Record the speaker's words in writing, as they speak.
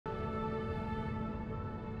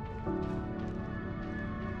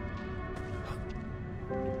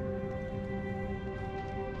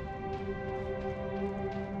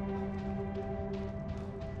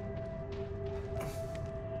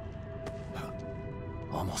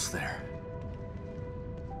almost there.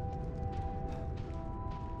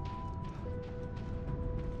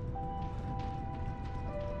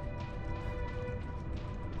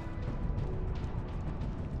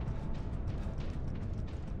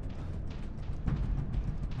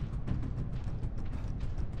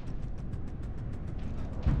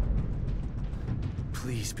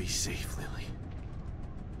 Please be safe, Lily.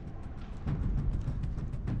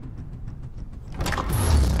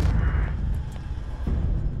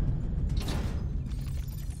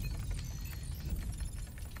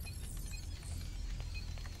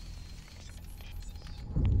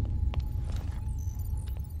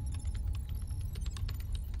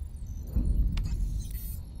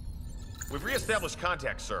 We've re-established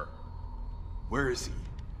contact, sir. Where is he?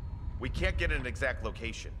 We can't get an exact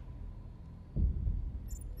location.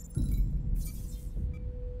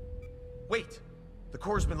 Wait! The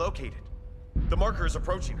core's been located. The marker is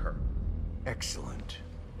approaching her. Excellent.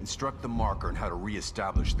 Instruct the marker on how to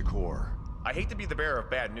re-establish the core. I hate to be the bearer of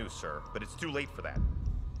bad news, sir, but it's too late for that.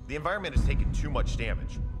 The environment has taken too much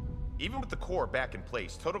damage. Even with the core back in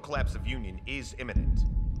place, total collapse of Union is imminent.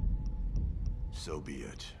 So be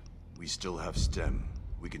it. We still have STEM.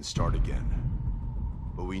 We can start again.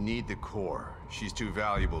 But we need the core. She's too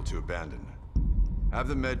valuable to abandon. Have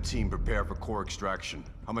the med team prepare for core extraction.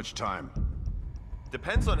 How much time?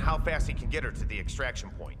 Depends on how fast he can get her to the extraction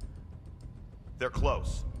point. They're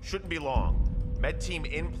close. Shouldn't be long. Med team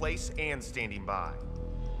in place and standing by.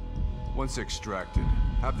 Once extracted,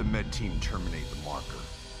 have the med team terminate the marker.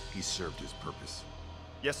 He served his purpose.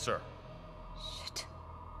 Yes, sir. Shit.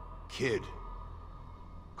 Kid,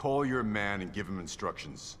 call your man and give him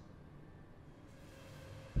instructions.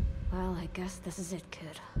 Well, I guess this is it,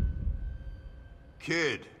 kid.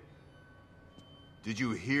 Kid! Did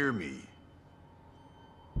you hear me?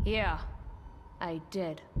 Yeah, I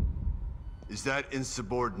did. Is that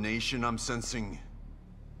insubordination I'm sensing?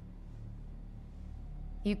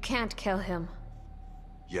 You can't kill him.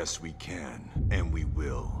 Yes, we can, and we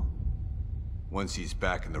will. Once he's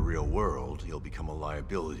back in the real world, he'll become a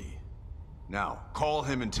liability. Now, call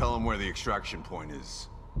him and tell him where the extraction point is.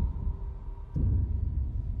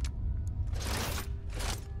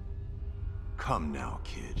 Come now,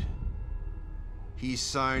 kid. He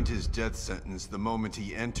signed his death sentence the moment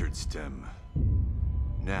he entered STEM.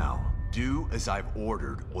 Now, do as I've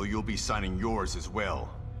ordered, or you'll be signing yours as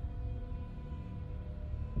well.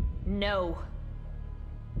 No.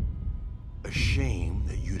 A shame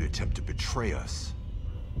that you'd attempt to betray us.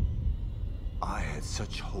 I had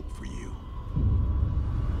such hope for you.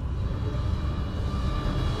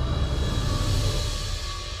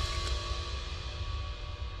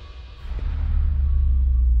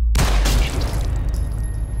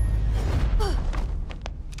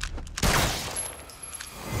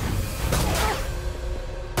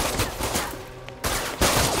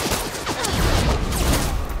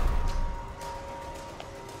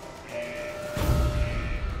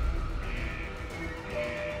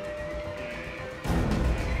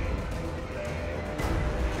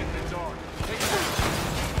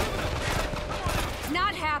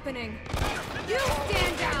 Not happening. You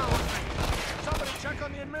stand down. Somebody check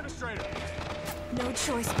on the administrator. No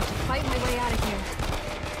choice but to fight my way out of here.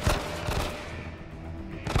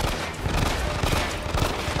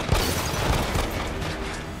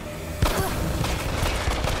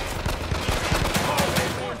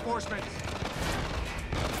 Reinforcements.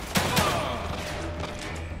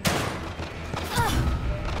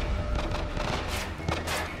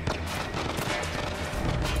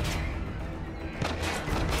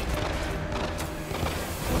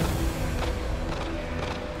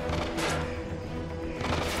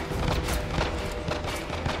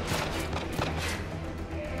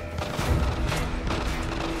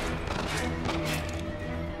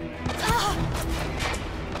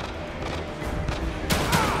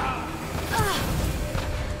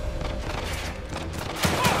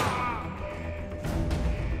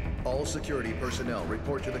 All security personnel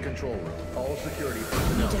report to the control room. All security Need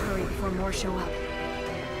personnel. to hurry before more show up.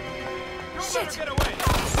 Shit! Get away!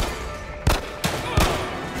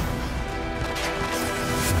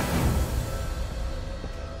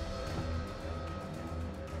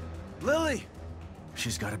 Lily!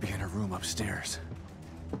 She's gotta be in her room upstairs.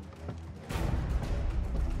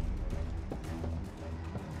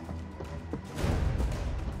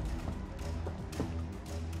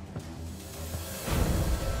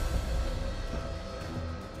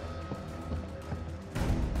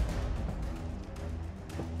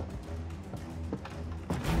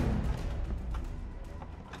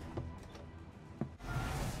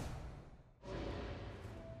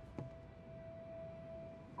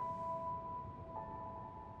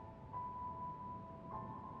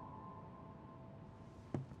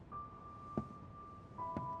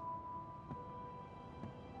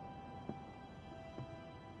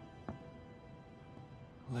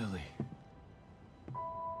 Lily.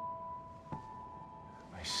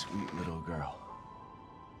 My sweet little girl.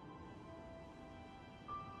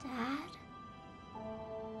 Dad?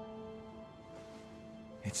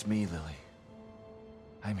 It's me, Lily.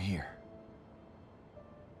 I'm here.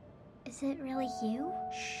 Is it really you?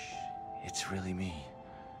 Shh. It's really me.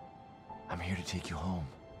 I'm here to take you home.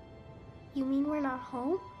 You mean we're not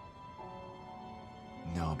home?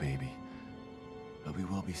 No, baby. But we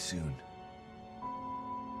will be soon.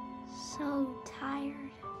 So tired.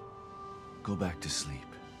 Go back to sleep.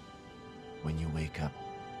 When you wake up,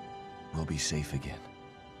 we'll be safe again.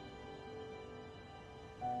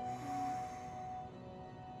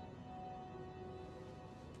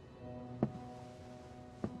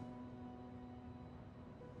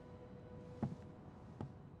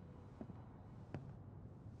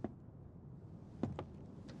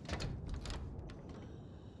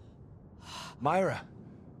 Myra!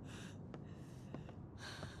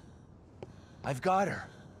 I've got her.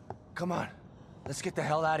 Come on, let's get the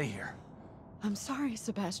hell out of here. I'm sorry,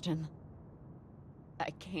 Sebastian.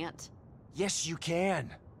 I can't. Yes, you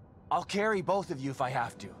can. I'll carry both of you if I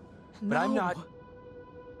have to. But I'm not...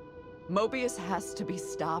 Mobius has to be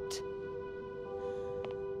stopped.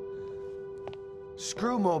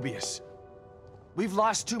 Screw Mobius. We've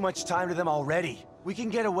lost too much time to them already. We can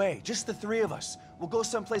get away, just the three of us. We'll go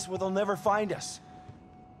someplace where they'll never find us.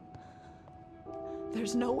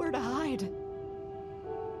 There's nowhere to hide.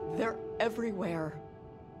 They're everywhere.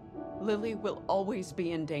 Lily will always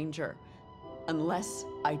be in danger, unless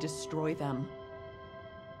I destroy them.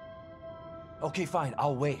 Okay, fine,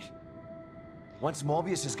 I'll wait. Once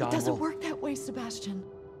Mobius is gone, It doesn't work that way, Sebastian.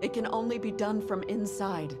 It can only be done from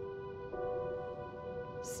inside.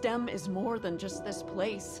 STEM is more than just this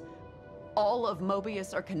place. All of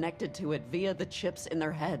Mobius are connected to it via the chips in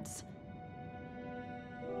their heads.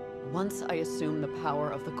 Once I assume the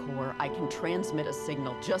power of the core, I can transmit a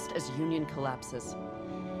signal just as Union collapses.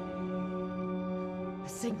 A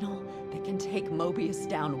signal that can take Mobius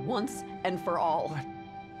down once and for all.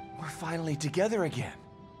 But we're finally together again.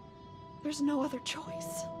 There's no other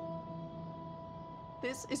choice.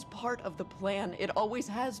 This is part of the plan. It always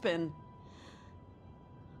has been.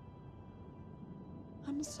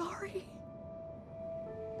 I'm sorry.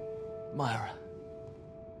 Myra.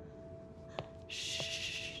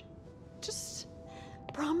 Shh. Just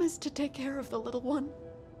promise to take care of the little one.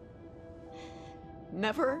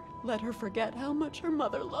 Never let her forget how much her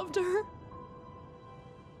mother loved her.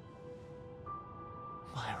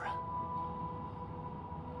 Myra.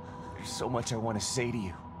 There's so much I want to say to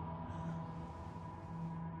you.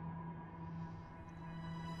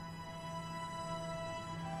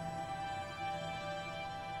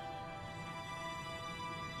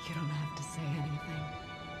 You don't have to say anything.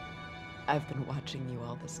 I've been watching you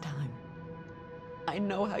all this time. I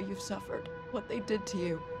know how you've suffered, what they did to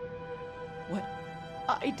you, what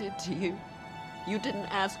I did to you. You didn't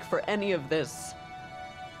ask for any of this.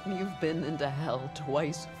 You've been into hell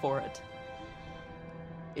twice for it.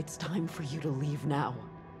 It's time for you to leave now.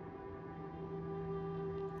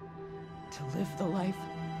 To live the life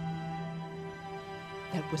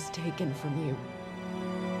that was taken from you.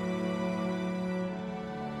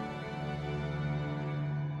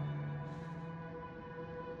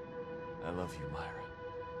 I love you, Myra.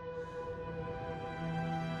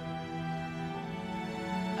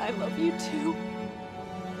 I love you too.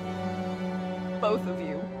 Both of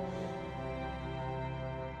you.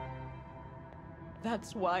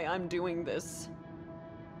 That's why I'm doing this.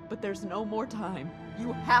 But there's no more time.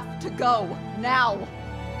 You have to go, now!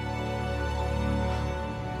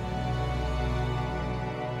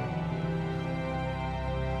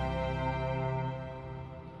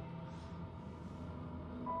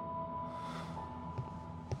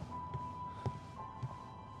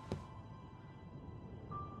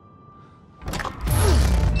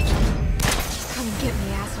 Come get me,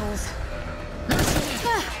 assholes.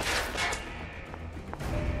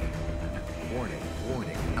 Warning,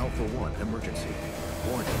 warning, Alpha 1 emergency.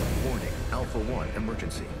 Warning, warning, Alpha 1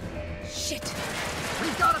 emergency. Shit!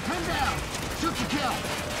 We've got a pin down! Shoot to kill!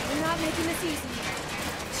 We're not making this easy.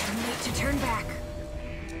 Too late to turn back.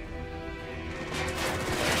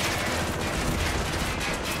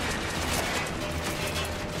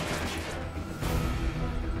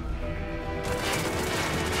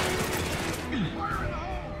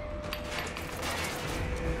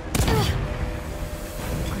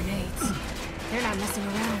 Grenades. They're not messing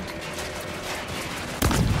around.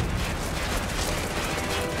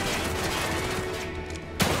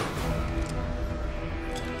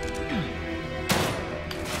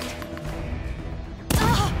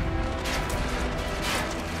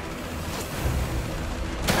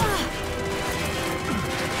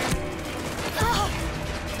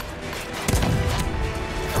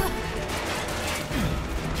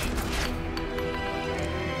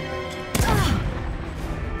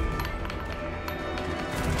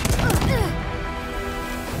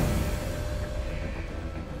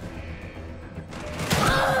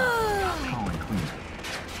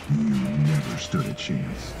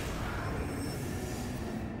 machines.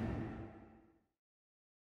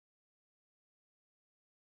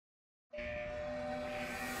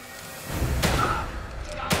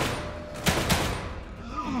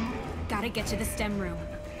 Gotta get to the STEM room.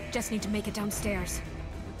 Just need to make it downstairs.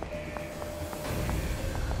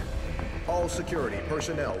 All security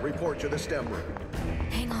personnel report to the STEM room.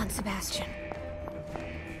 Hang on, Sebastian.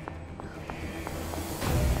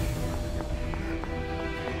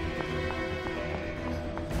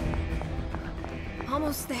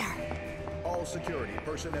 Almost there. All security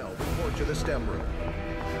personnel report to the STEM room.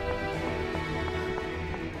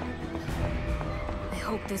 I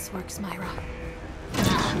hope this works, Myra.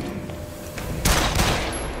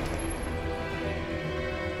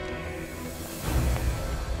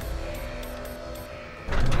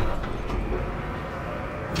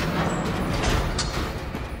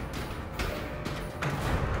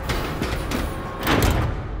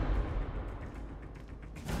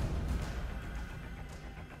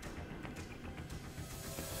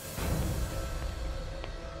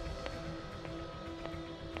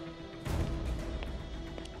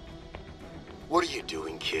 What are you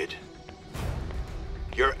doing, kid?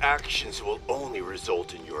 Your actions will only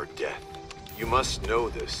result in your death. You must know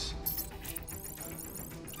this.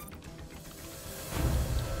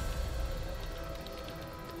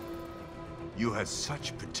 You had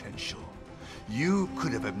such potential. You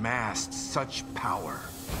could have amassed such power.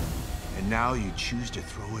 And now you choose to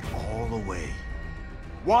throw it all away.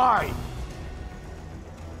 Why?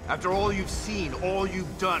 After all you've seen, all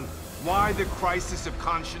you've done, why the crisis of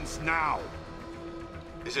conscience now?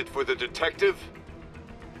 Is it for the detective?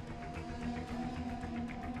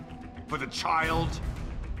 For the child?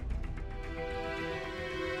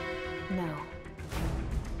 No.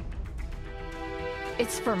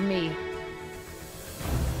 It's for me.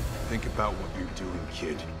 Think about what you're doing,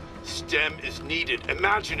 kid. STEM is needed.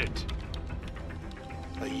 Imagine it.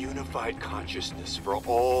 A unified consciousness for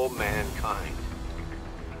all mankind.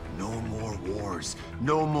 No more wars.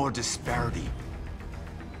 No more disparity.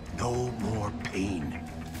 No more pain.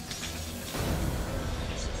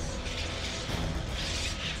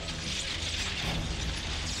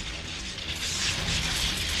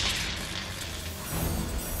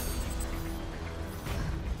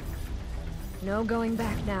 No going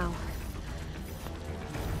back now.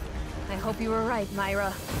 I hope you were right,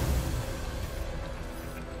 Myra.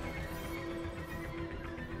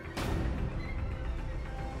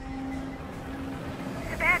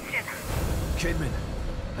 Sebastian! Kidman,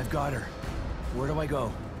 I've got her. Where do I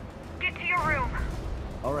go? Get to your room.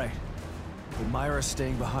 All right. But Myra's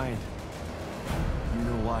staying behind. You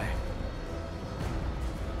know why.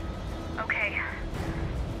 Okay.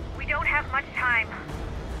 We don't have much time.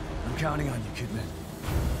 I'm counting on you, Kidman.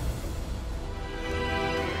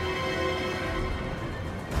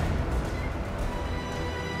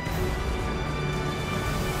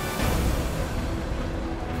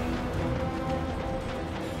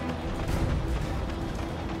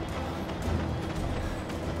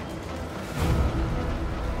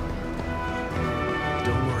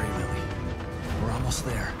 Don't worry, Lily. We're almost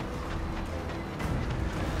there.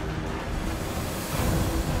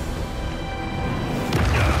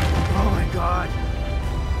 Oh my God!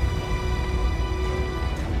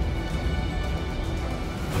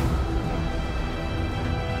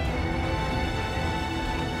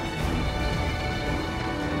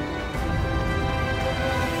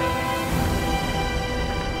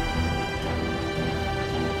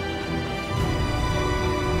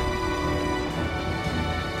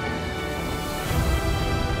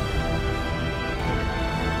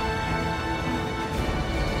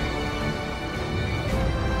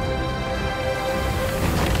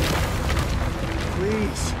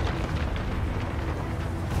 Please.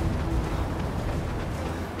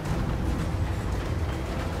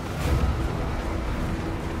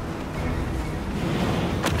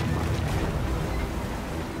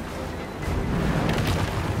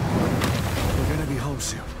 We're gonna be home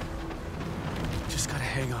soon. Just gotta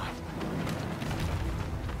hang on.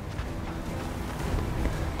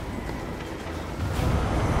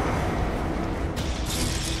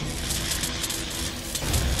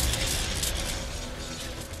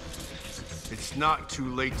 It's not too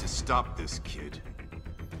late to stop this, kid.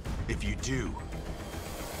 If you do,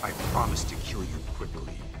 I promise to kill you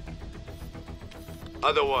quickly.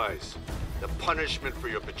 Otherwise, the punishment for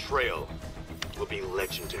your betrayal will be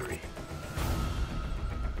legendary.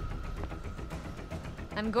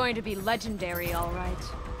 I'm going to be legendary, all right.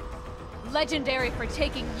 Legendary for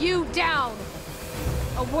taking you down!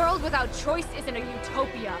 A world without choice isn't a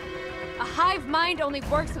utopia. A hive mind only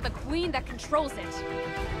works with a queen that controls it.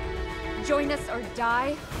 Join us or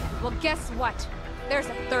die? Well, guess what? There's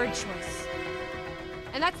a third choice.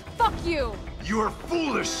 And that's fuck you! You are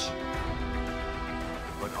foolish!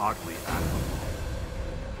 But oddly admirable.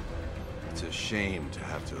 It's a shame to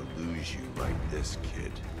have to lose you like this,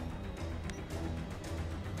 kid.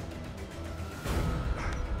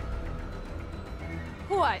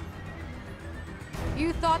 What?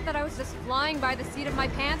 You thought that I was just flying by the seat of my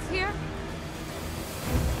pants here?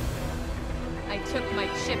 I took my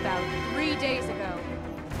chip out 3 days ago.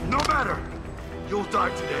 No matter! You'll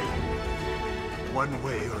die today. One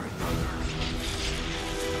way or another.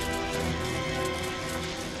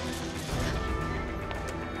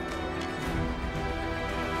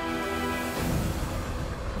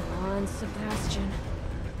 Come on, Sebastian.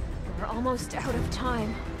 We're almost out of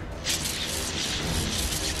time.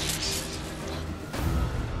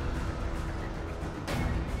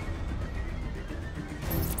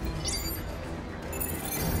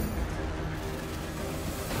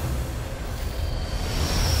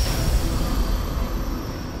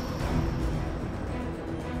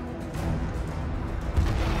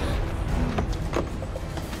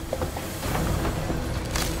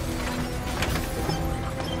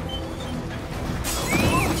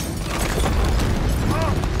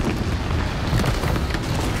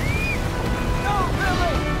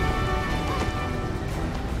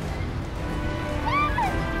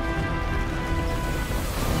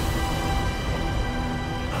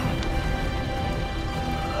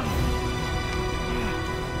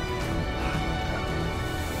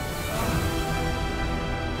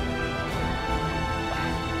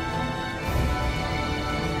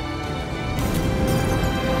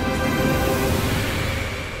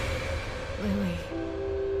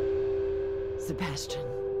 Sebastian,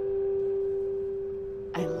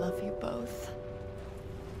 I love you both.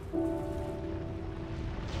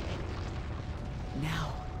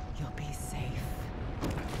 Now you'll be safe.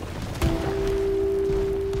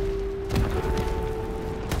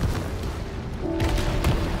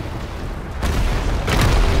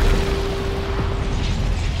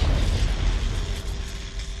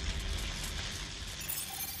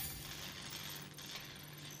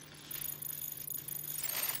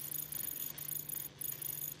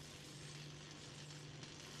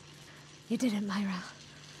 You did it, Myra.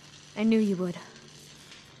 I knew you would.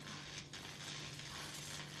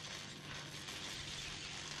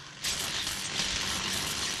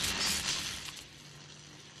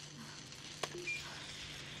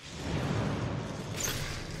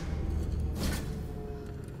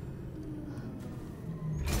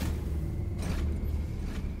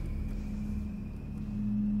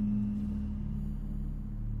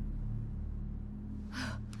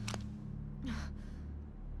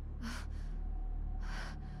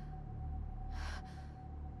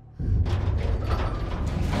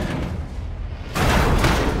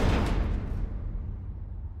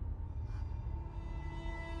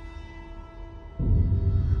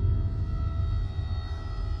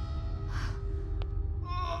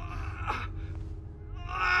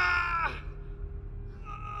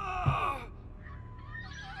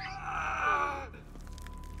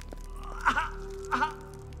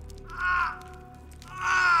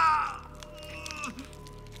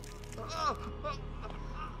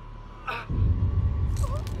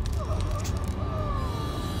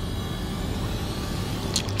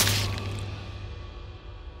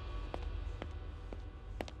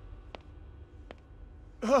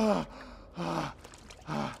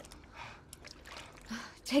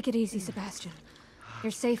 Take it easy, Sebastian.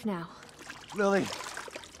 You're safe now. Lily.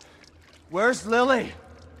 Where's Lily?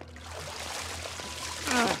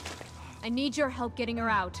 I need your help getting her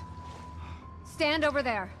out. Stand over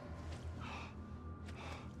there.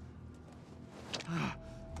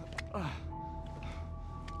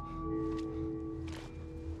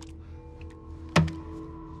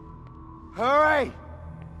 Hurry!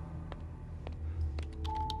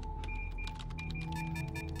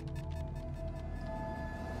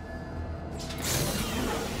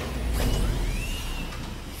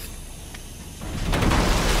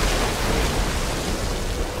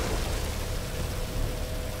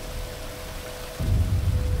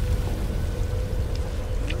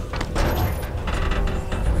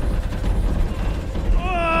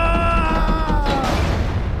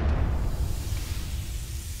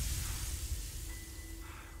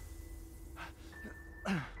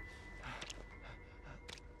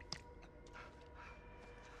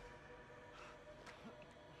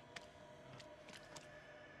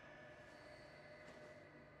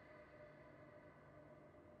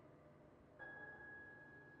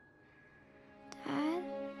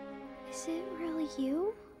 Is it really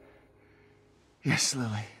you? Yes,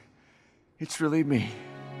 Lily. It's really me.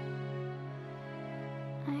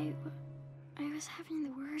 I was having the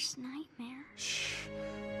worst nightmare. Shh.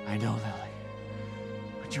 I know, Lily.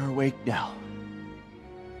 But you're awake now.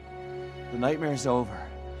 The nightmare's over.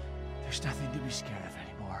 There's nothing to be scared of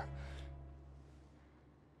anymore.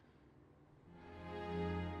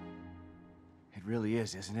 It really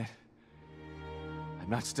is, isn't it? I'm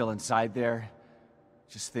not still inside there,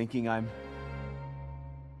 just thinking I'm...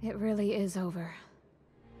 It really is over.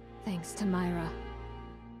 Thanks to Myra.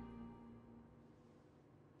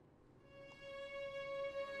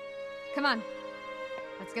 Come on.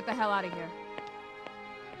 Let's get the hell out of here.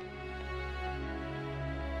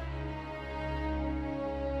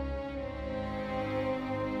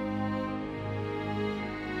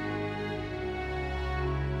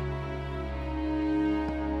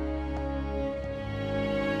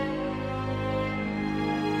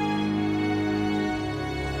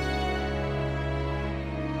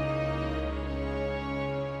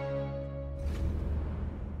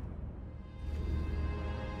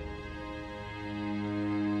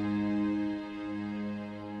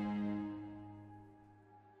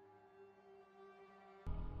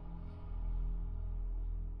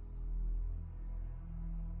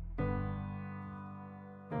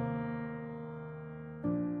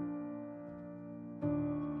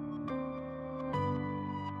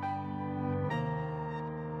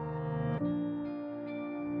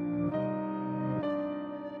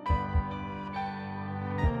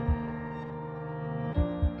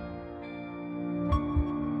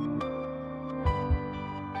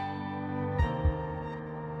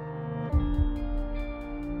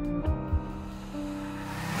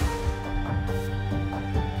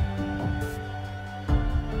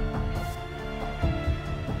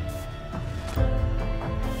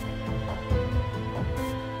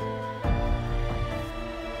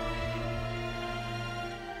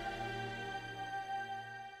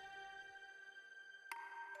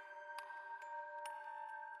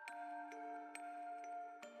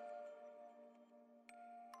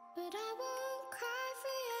 But I won't cry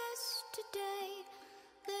for yesterday.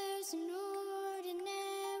 There's an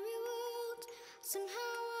ordinary world.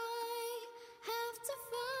 Somehow